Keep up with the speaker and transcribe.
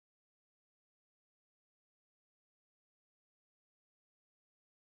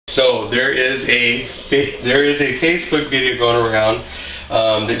So there is a Facebook video going around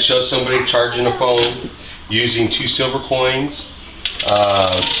that shows somebody charging a phone using 2 silver coins,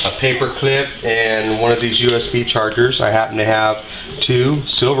 a paper clip, and one of these USB chargers. I happen to have 2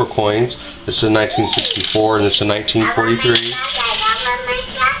 silver coins. This is a 1964 and this is a 1943.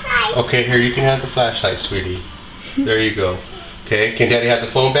 Okay, here you can have the flashlight, sweetie. There you go. Okay, can Daddy have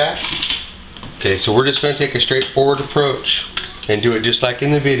the phone back? Okay, so we're just going to take a straightforward approach and do it just like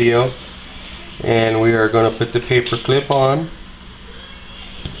in the video. And we are going to put the paper clip on.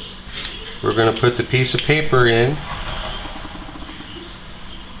 We're going to put the piece of paper in.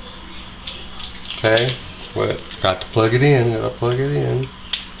 Okay, what? Got to plug it in. Got to plug it in.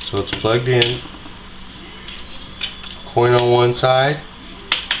 So it's plugged in. Coin on one side.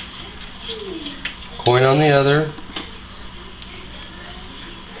 Coin on the other.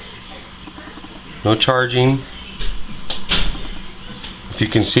 No charging. If you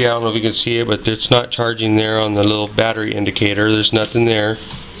can see, I don't know if you can see it, but it's not charging there on the little battery indicator. There's nothing there.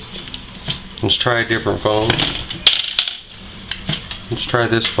 Let's try a different phone. Let's try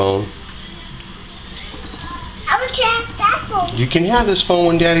this phone. I would try that phone. You can have this phone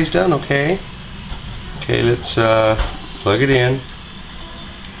when Daddy's done, okay? Okay, let's plug it in.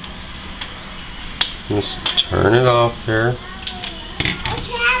 Let's turn it off there.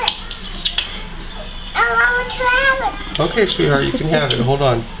 Okay, sweetheart, you can have it. Hold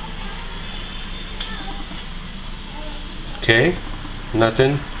on. Okay,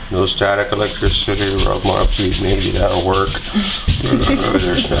 nothing. No static electricity. Rub my feet. Maybe that'll work.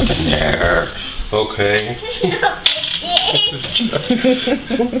 There's nothing there. Okay.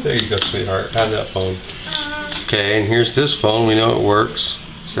 There you go, sweetheart. Have that phone. Okay, and here's this phone. We know it works.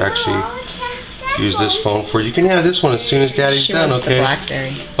 Let's actually use this phone for you. You can have this one as soon as Daddy's done. Okay. The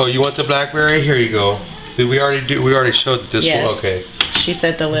BlackBerry. Oh, you want the BlackBerry? Here you go. Did we already do? We already showed that this yes. one. Okay. She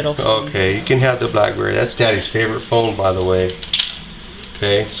said the little phone. Okay, you can have the BlackBerry. That's Daddy's favorite phone, by the way.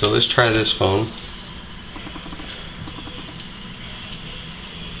 Okay, so let's try this phone.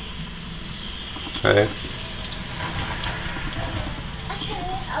 Okay.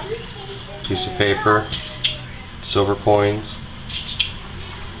 Piece of paper. Silver coins.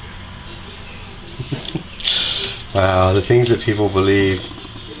 Wow, the things that people believe.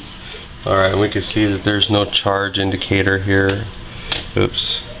 Alright, we can see that there's no charge indicator here.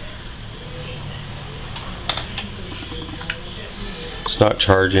 Oops. It's not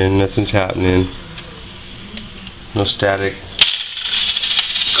charging, nothing's happening. No static.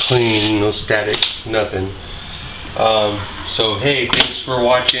 Clean, no static, nothing. So hey, thanks for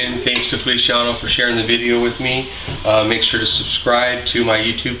watching. Thanks to Feliciano for sharing the video with me. Make sure to subscribe to my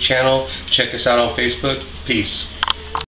YouTube channel. Check us out on Facebook. Peace.